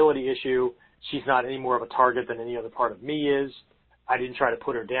maneuverability issue. She's not any more of a target than any other part of me is. I didn't try to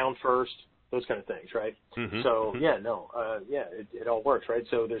put her down first. Those kind of things, right? Mm-hmm. So, it all works, right?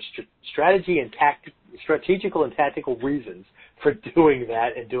 So there's strategical and tactical reasons for doing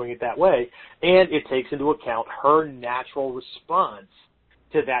that and doing it that way, and it takes into account her natural response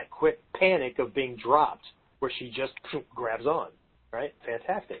to that quick panic of being dropped, where she just grabs on, right?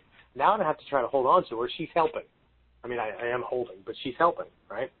 Fantastic. Now I'm going to have to try to hold on to her. She's helping. I mean, I am holding, but she's helping,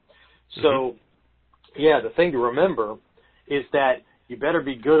 right? So, the thing to remember is that you better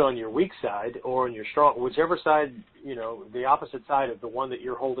be good on your weak side or on your strong, whichever side, the opposite side of the one that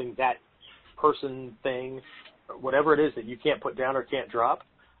you're holding, that person, thing, whatever it is that you can't put down or can't drop.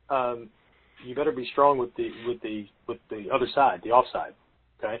 You better be strong with the other side, the offside,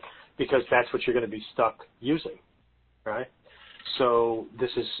 okay? Because that's what you're going to be stuck using, right? So this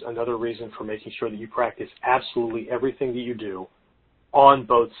is another reason for making sure that you practice absolutely everything that you do on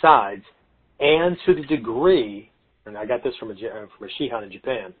both sides, and to the degree, and I got this from a Shihan in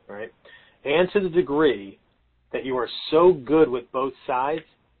Japan, right? And to the degree that you are so good with both sides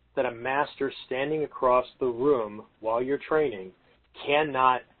that a master standing across the room while you're training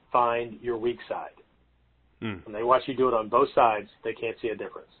cannot find your weak side. When they watch you do it on both sides, they can't see a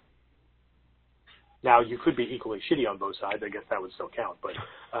difference. Now, you could be equally shitty on both sides. I guess that would still count. But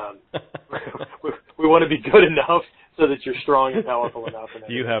we want to be good enough so that you're strong and powerful enough. And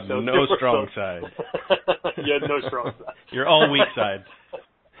you have no strong side. You have no strong side. You're all weak sides.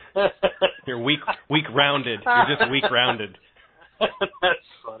 You're weak-rounded. You're just weak-rounded. That's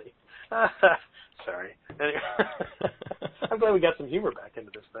funny. Sorry. Anyway, I'm glad we got some humor back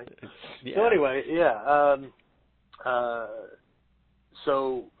into this thing. Yeah. So anyway,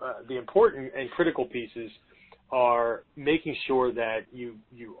 the important and critical pieces are making sure that you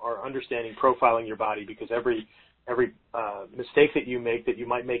are understanding profiling your body, because every mistake that you make, that you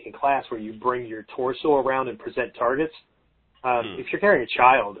might make in class, where you bring your torso around and present targets, if you're carrying a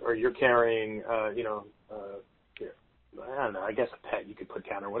child or you're carrying, I don't know, I guess a pet you could put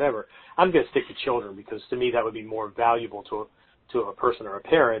down or whatever. I'm going to stick to children, because to me that would be more valuable to a person or a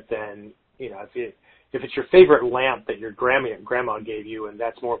parent than, if it's your favorite lamp that your grandma gave you and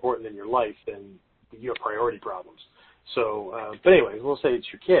that's more important than your life, then you have priority problems. So, but anyway, we'll say it's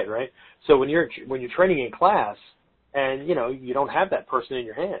your kid, right? So when you're training in class and, you don't have that person in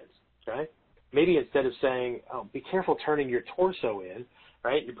your hands, right? Maybe instead of saying, oh, be careful turning your torso in,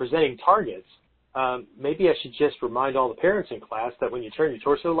 right? You're presenting targets. Maybe I should just remind all the parents in class that when you turn your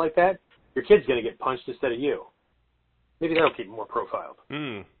torso like that, your kid's going to get punched instead of you. Maybe that'll keep them more profiled,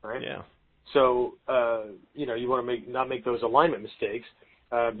 right? Yeah. So, you want to not make those alignment mistakes.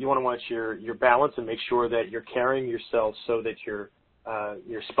 You want to watch your balance and make sure that you're carrying yourself so that your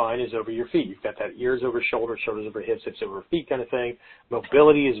spine is over your feet. You've got that ears over shoulders, shoulders over hips, hips over feet kind of thing.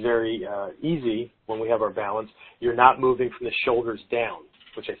 Mobility is very easy when we have our balance. You're not moving from the shoulders down,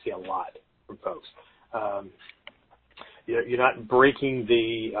 which I see a lot from folks. You're not breaking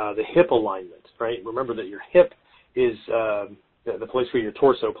the hip alignment, right? Remember that your hip is the place where your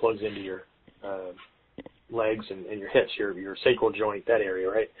torso plugs into your legs and your hips, your sacral joint, that area,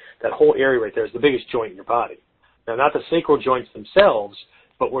 right? That whole area right there is the biggest joint in your body. Now, not the sacral joints themselves,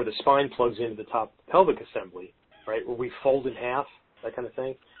 but where the spine plugs into the top pelvic assembly, right? Where we fold in half, that kind of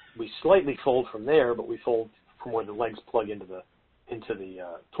thing. We slightly fold from there, but we fold from where the legs plug into the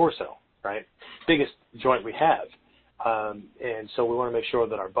torso, right? Biggest joint we have. And so we want to make sure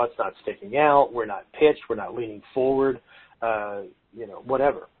that our butt's not sticking out, we're not pitched, we're not leaning forward,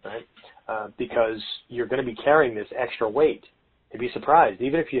 whatever, right? Because you're going to be carrying this extra weight. You'd be surprised.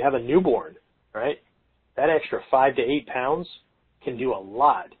 Even if you have a newborn, right, that extra 5 to 8 pounds can do a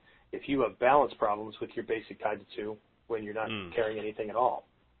lot if you have balance problems with your basic Kaijitsu when you're not carrying anything at all,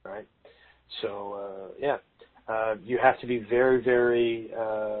 right? So, you have to be very, very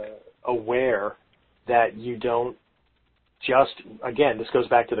aware that you don't just, again, this goes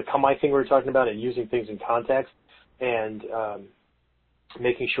back to the kamae thing we were talking about and using things in context and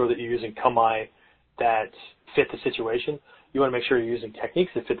making sure that you're using kamae that fit the situation. You want to make sure you're using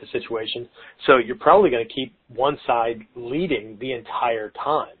techniques that fit the situation. So you're probably going to keep one side leading the entire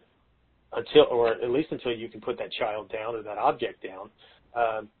time or at least until you can put that child down or that object down,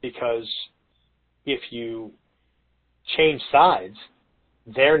 because if you change sides,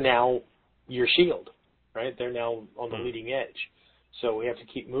 they're now your shield, right? They're now on the leading edge. So we have to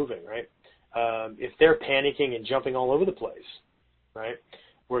keep moving, right? If they're panicking and jumping all over the place, right,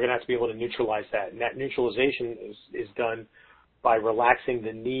 we're going to have to be able to neutralize that. And that neutralization is done by relaxing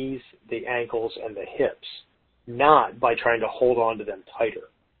the knees, the ankles, and the hips, not by trying to hold on to them tighter.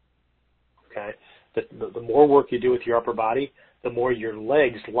 Okay? The more work you do with your upper body, the more your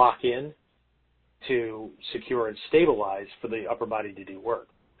legs lock in to secure and stabilize for the upper body to do work.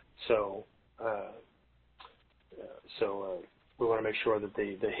 So we want to make sure that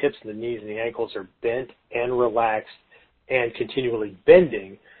the hips and the knees and the ankles are bent and relaxed and continually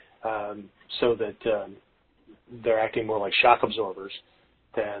bending, so that they're acting more like shock absorbers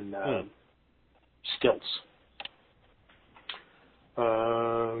than stilts.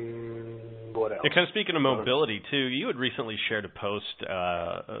 What else? And kind of speaking of mobility too, you had recently shared a post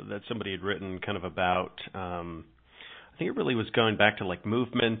that somebody had written kind of about, I think it really was going back to like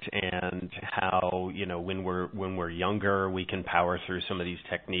movement and how, you know, when we're younger, we can power through some of these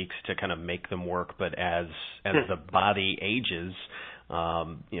techniques to kind of make them work. But as the body ages,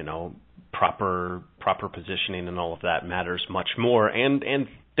 you know, proper positioning and all of that matters much more, and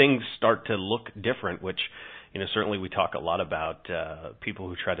things start to look different, which, you know, certainly we talk a lot about people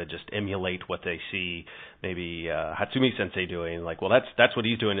who try to just emulate what they see maybe Hatsumi Sensei doing, like, well, that's what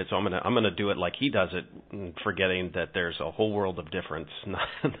he's doing, so I'm gonna do it like he does it, forgetting that there's a whole world of difference,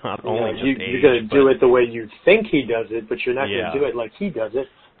 not only just age. You're gonna do it the way you think he does it, but you're not gonna do it like he does it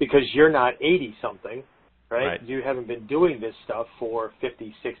because you're not 80-something, right? You haven't been doing this stuff for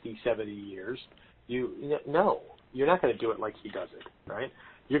 50, 60, 70 years. No, you're not gonna do it like he does it, right?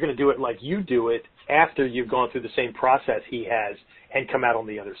 You're going to do it like you do it after you've gone through the same process he has and come out on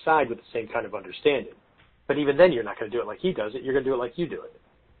the other side with the same kind of understanding. But even then, you're not going to do it like he does it. You're going to do it like you do it.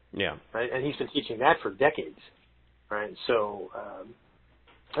 Yeah. Right? And he's been teaching that for decades. Right? So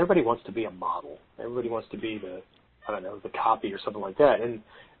everybody wants to be a model. Everybody wants to be the copy or something like that. And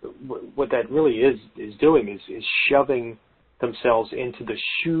what that really is doing is shoving themselves into the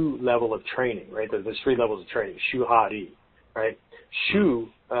shu level of training. Right? There's 3 levels of training. Shu, ha, ri. Right? Shu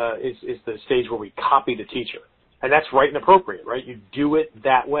is the stage where we copy the teacher. And that's right and appropriate, right? You do it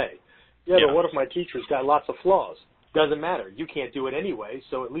that way. Yeah, but what if my teacher's got lots of flaws? Doesn't matter. You can't do it anyway,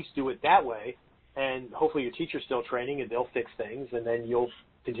 so at least do it that way, and hopefully your teacher's still training and they'll fix things, and then you'll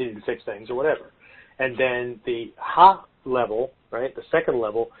continue to fix things or whatever. And then the ha level, right, the second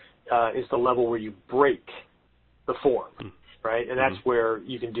level, is the level where you break the form, right? And that's where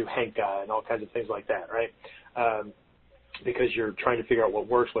you can do henka and all kinds of things like that, right? Because you're trying to figure out what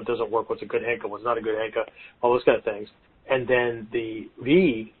works, what doesn't work, what's a good henka, what's not a good henka, all those kind of things. And then the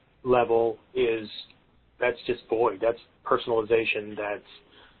V level that's just void. That's personalization.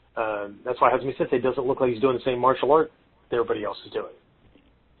 That's why Hatsumi Sensei doesn't look like he's doing the same martial art that everybody else is doing.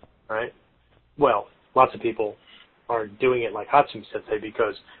 Right? Well, lots of people are doing it like Hatsumi Sensei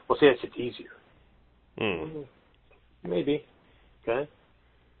because, well, see, it's easier. Maybe. Okay?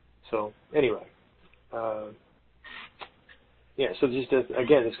 So, anyway. So just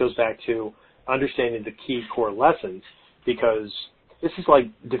again, this goes back to understanding the key core lessons, because this is like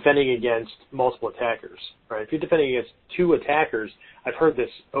defending against multiple attackers, right? If you're defending against 2 attackers, I've heard this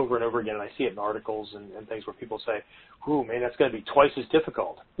over and over again, and I see it in articles and things where people say, ooh, man, that's going to be twice as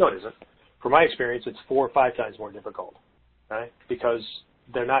difficult. No, it isn't. From my experience, it's 4 or 5 times more difficult, right? Because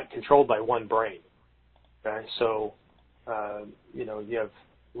they're not controlled by one brain, okay? So, you have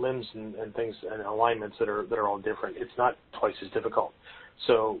limbs and things and alignments that are all different. It's not twice as difficult.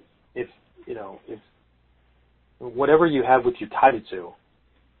 So if whatever you have with your taijutsu,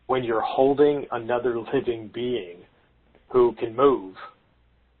 when you're holding another living being who can move,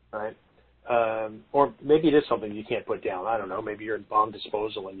 right? Or maybe it is something you can't put down. I don't know. Maybe you're in bomb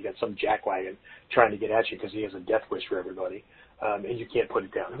disposal and you got some jackwagon trying to get at you because he has a death wish for everybody. and you can't put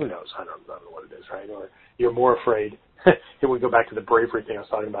it down. Who knows? I don't know what it is, right? Or you're more afraid. Here we go back to the bravery thing I was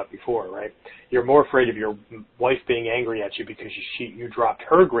talking about before, right? You're more afraid of your wife being angry at you because you dropped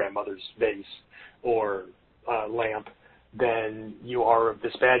her grandmother's vase or lamp than you are of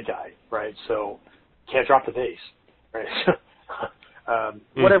this bad guy, right? So can't drop the vase, right?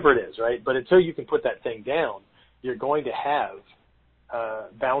 Whatever it is, right? But until you can put that thing down, you're going to have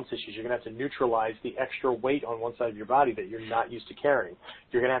balance issues. You're going to have to neutralize the extra weight on one side of your body that you're not used to carrying.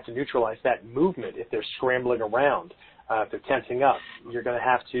 You're going to have to neutralize that movement if they're scrambling around, if they're tensing up. You're going to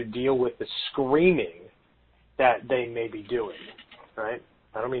have to deal with the screaming that they may be doing, right?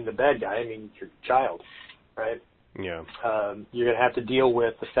 I don't mean the bad guy. I mean your child, right? Yeah. You're going to have to deal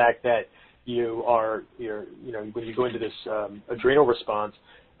with the fact that when you go into this adrenal response,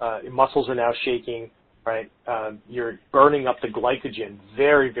 your muscles are now shaking, right? You're burning up the glycogen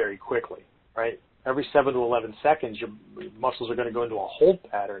very, very quickly, right? Every 7 to 11 seconds, your muscles are going to go into a hold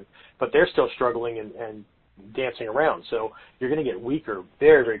pattern, but they're still struggling and dancing around. So you're going to get weaker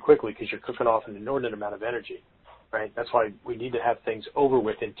very, very quickly because you're cooking off an inordinate amount of energy, right? That's why we need to have things over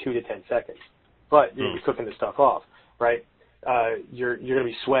within 2 to 10 seconds. But you're going to be cooking this stuff off, right? You're going to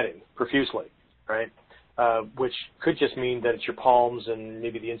be sweating profusely, right? Which could just mean that it's your palms and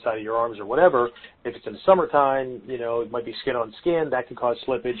maybe the inside of your arms or whatever. If it's in the summertime, it might be skin on skin. That could cause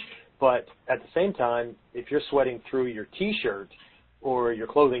slippage. But at the same time, if you're sweating through your T-shirt or your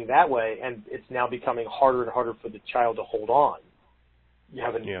clothing that way, and it's now becoming harder and harder for the child to hold on, you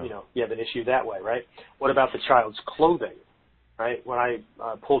have an issue that way, right? What about the child's clothing, right? When I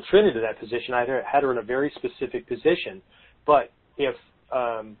pulled Trin into that position, I had her in a very specific position. But if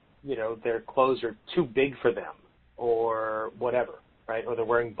their clothes are too big for them or whatever, right? Or they're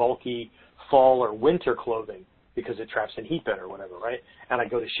wearing bulky fall or winter clothing because it traps in heat better or whatever, right? And I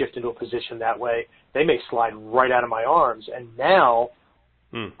go to shift into a position that way, they may slide right out of my arms. And now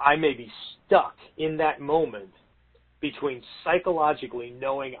I may be stuck in that moment between psychologically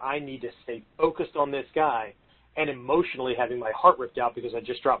knowing I need to stay focused on this guy and emotionally having my heart ripped out because I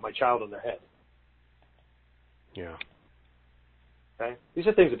just dropped my child on their head. Yeah. Okay? These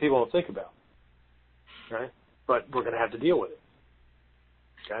are things that people don't think about, right? But we're going to have to deal with it.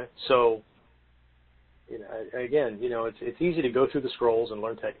 Okay? So, again, it's easy to go through the scrolls and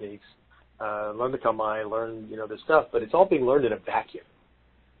learn techniques, learn the Kamai, learn, this stuff, but it's all being learned in a vacuum,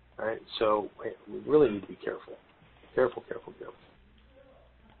 right? So we really need to be careful. Careful.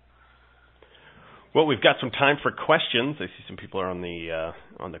 Well, we've got some time for questions. I see some people are on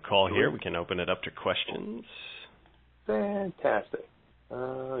the call here. We can open it up to questions. Fantastic. But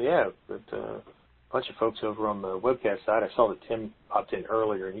a bunch of folks over on the webcast side. I saw that Tim popped in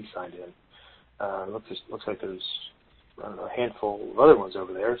earlier and he signed in. Looks like there's, a handful of other ones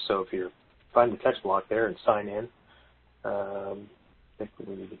over there. So if you find the text block there and sign in, I think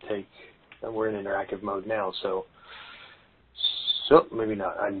we need to take, we're in interactive mode now. So maybe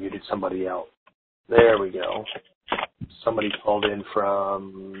not. I muted somebody out. There we go. Somebody called in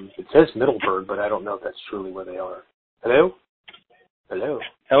from, it says Middleburg, but I don't know if that's truly where they are. Hello?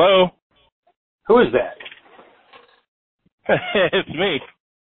 Hello. Who is that? It's me.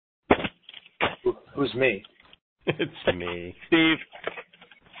 Who's me? It's me.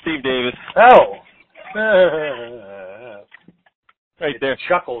 Steve Davis. Oh. Right there.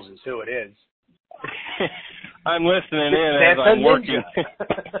 Chuckles is who it is. I'm listening in as I'm working.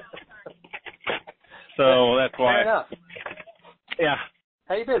 So that's why. Fair enough. Yeah.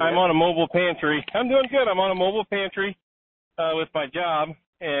 How you been, I'm man? on a mobile pantry. I'm doing good. I'm on a mobile pantry with my job,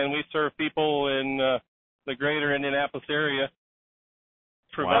 and we serve people in the greater Indianapolis area,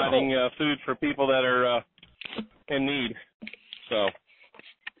 providing food for people that are in need. So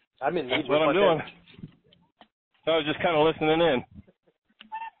I'm in need. That's what I'm doing. So I was just kind of listening in.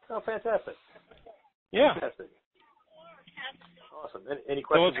 Oh, fantastic. Yeah. Fantastic. Awesome. Any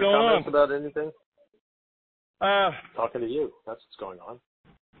questions so or comments about anything? Talking to you. That's what's going on.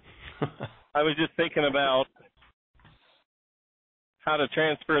 I was just thinking about how to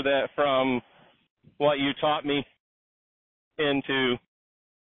transfer that from what you taught me into,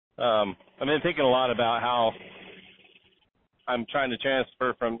 I've been thinking a lot about how I'm trying to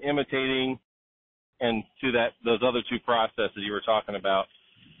transfer from imitating and to those other two processes you were talking about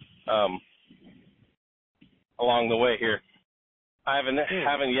along the way here. I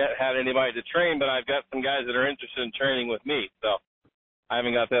haven't yet had anybody to train, but I've got some guys that are interested in training with me, so I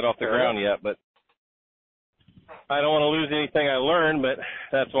haven't got that off the ground yet, but I don't want to lose anything I learned, but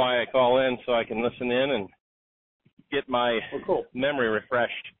that's why I call in so I can listen in and get my memory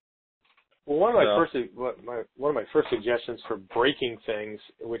refreshed. Well, one of my first suggestions for breaking things,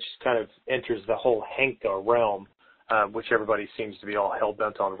 which kind of enters the whole Henka realm, which everybody seems to be all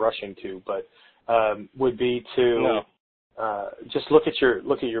hell-bent on rushing to, but would be to just look at your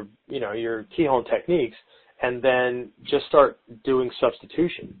your keyhole techniques, and then just start doing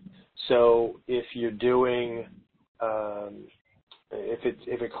substitution. So if you're doing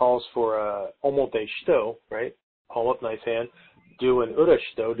if it calls for a omote shito, right, palm up knife hand, do an ura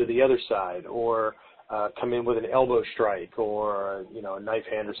shito to the other side, or come in with an elbow strike, or a knife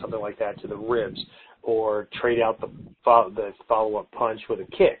hand or something like that to the ribs, or trade out the follow-up punch with a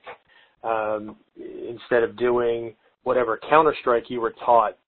kick. Instead of doing whatever counter strike you were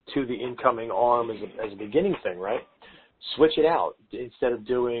taught to the incoming arm as a beginning thing, right? Switch it out. Instead of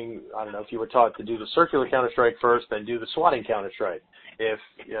doing, I don't know, if you were taught to do the circular counter strike first, then do the swatting counter strike. If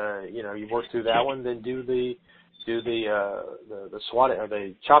you work through that one, then do the swatting or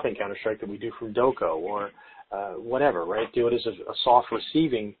the chopping counter strike that we do from Doko, or whatever, right? Do it as a soft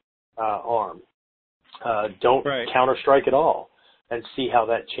receiving arm. Don't counter strike at all, and see how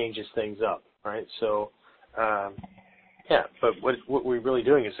that changes things up, right? So, but what we're really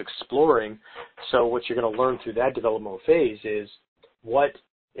doing is exploring. So what you're going to learn through that developmental phase is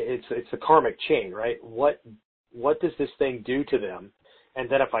it's a karmic chain, right? What does this thing do to them? And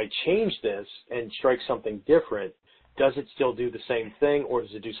then if I change this and strike something different, does it still do the same thing, or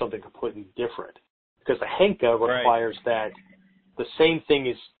does it do something completely different? Because the henka requires that the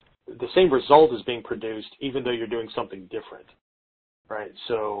same result is being produced, even though you're doing something different, right?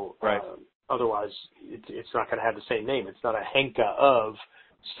 So otherwise, it's not going to have the same name. It's not a henka of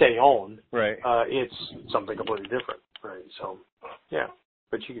stay on. Right. It's something completely different, right? So, yeah.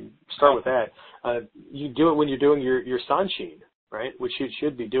 But you can start with that. You do it when you're doing your sanshin, right? Which you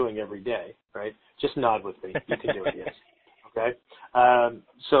should be doing every day, right? Just nod with me. You can do it, yes. Okay?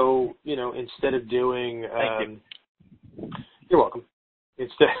 So, instead of doing... Thank you. You're welcome.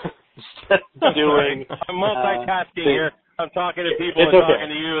 Instead of doing... I'm multitasking here. I'm talking to people and talking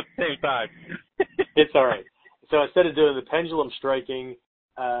to you at the same time. It's all right. So instead of doing the pendulum striking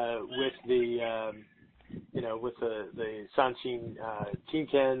with the Sanshin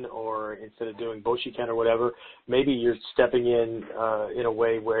Kinken, or instead of doing Boshiken or whatever, maybe you're stepping in a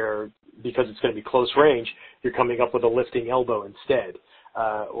way where, because it's going to be close range, you're coming up with a lifting elbow instead,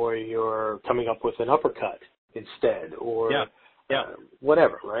 or you're coming up with an uppercut instead, or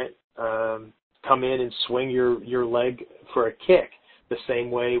whatever, right? Come in and swing your leg for a kick the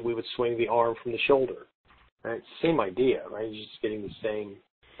same way we would swing the arm from the shoulder. Right? It's the same idea, right? You're just getting the same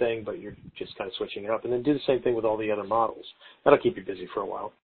thing, but you're just kind of switching it up. And then do the same thing with all the other models. That'll keep you busy for a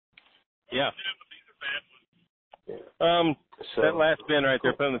while. Yeah. That last bin right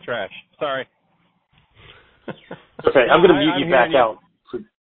there, put in the trash. Sorry. Okay, I'm going to mute you back out.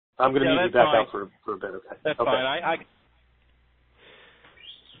 I'm going to mute you back out for a bit, okay? That's fine.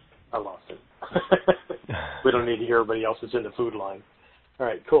 I lost it. We don't need to hear everybody else that's in the food line. All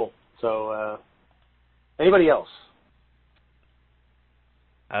right, cool. So, anybody else?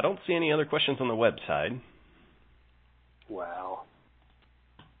 I don't see any other questions on the website. Wow.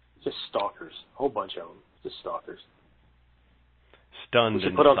 Just stalkers. A whole bunch of them. Just stalkers. Stunned we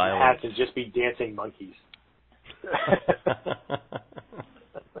should in put on silence. hats and just be dancing monkeys.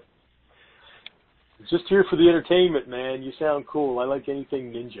 Just here for the entertainment, man. You sound cool. I like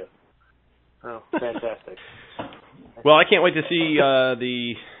anything ninja. Oh, fantastic. Well, I can't wait to see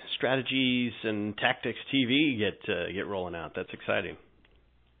the Strategies and Tactics TV get rolling out. That's exciting.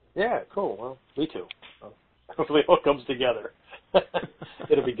 Yeah, cool. Well, me too. Well, hopefully it all comes together.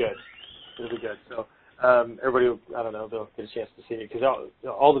 It'll be good. So everybody, I don't know, they'll get a chance to see it, because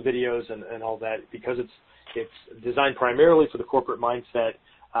all the videos and all that, because it's designed primarily for the corporate mindset.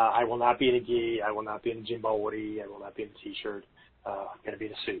 I will not be in a gi. I will not be in a jimbawari. I will not be in a t-shirt. I'm going to be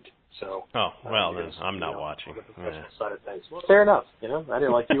in a suit. So. Oh well, then I'm not watching. The professional side of things. Well, fair enough. I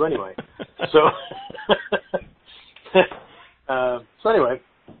didn't like you anyway. So. So anyway,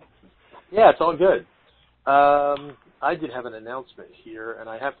 yeah, it's all good. I did have an announcement here, and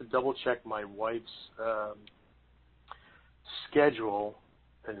I have to double check my wife's schedule,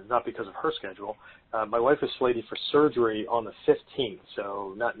 and not because of her schedule. My wife is slated for surgery on the 15th,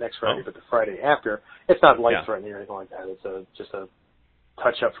 so not next Friday, but the Friday after. It's not life-threatening or anything like that. It's just a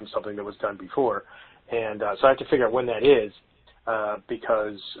touch-up from something that was done before. And so I have to figure out when that is,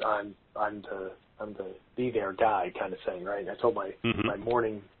 because I'm the be there guy kind of thing, right? I told my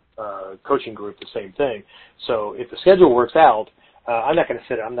morning coaching group the same thing. So if the schedule works out, I'm not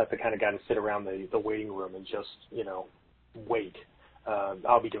the kind of guy to sit around the waiting room and just, wait.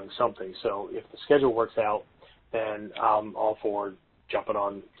 I'll be doing something. So if the schedule works out, then I'm all for jumping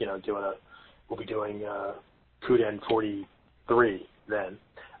on, we'll be doing KUDEN 43 then.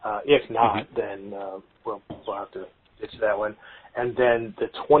 If not, then we'll have to get to that one. And then the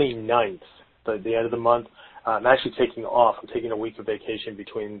 29th, the end of the month, I'm actually taking off. I'm taking a week of vacation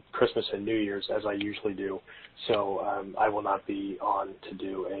between Christmas and New Year's, as I usually do. So I will not be on to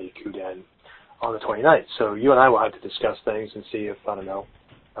do a KUDEN on the 29th. So you and I will have to discuss things and see if, I don't know,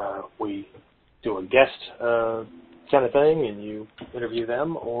 we do a guest kind of thing and you interview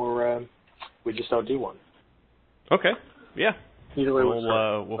them, or we just don't do one. Okay. Yeah. Either way,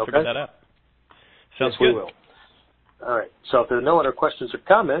 we'll figure that out. Sounds yes, good. We will. All right. So if there are no other questions or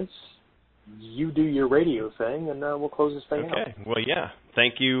comments, you do your radio thing, and we'll close this thing out. Okay. Well, yeah.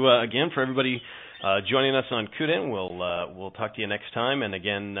 Thank you again for everybody joining us on KUDEN. We'll talk to you next time. And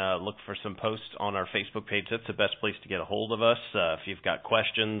again, look for some posts on our Facebook page. That's the best place to get a hold of us. If you've got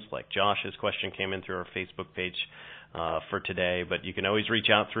questions, like Josh's question came in through our Facebook page for today, but you can always reach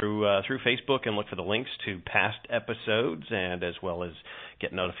out through Facebook and look for the links to past episodes, and as well as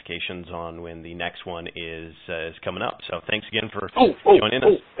get notifications on when the next one is coming up. So thanks again for joining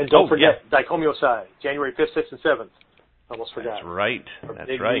us. And don't forget, Daikomyo-sai, January 5th, 6th, and 7th. Almost forgot. That's right. Our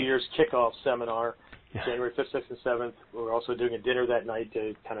big New Year's kickoff seminar, January 5th, 6th, and 7th. We're also doing a dinner that night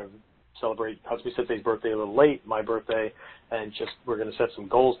to kind of celebrate Husby Sensei's birthday a little late, my birthday, and we're going to set some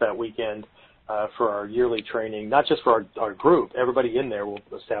goals that weekend for our yearly training, not just for our group. Everybody in there will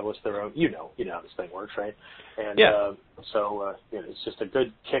establish their own, you know how this thing works, right? And so it's just a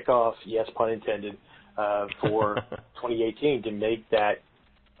good kickoff, yes, pun intended, for 2018 to make that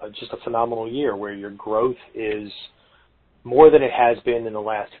just a phenomenal year where your growth is more than it has been in the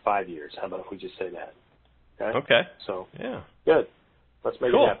last 5 years. How about if we just say that? Okay. So, yeah. Good. Let's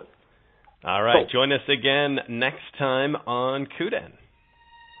make it happen. All right. Cool. Join us again next time on KUDEN.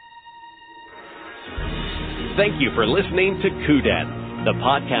 Thank you for listening to KUDEN, the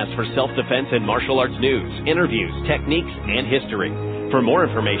podcast for self-defense and martial arts news, interviews, techniques, and history. For more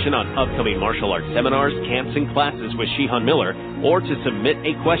information on upcoming martial arts seminars, camps, and classes with Shihan Miller, or to submit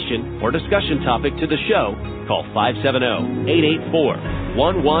a question or discussion topic to the show, call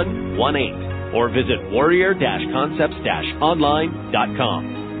 570-884-1118 or visit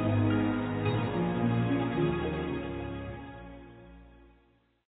warrior-concepts-online.com.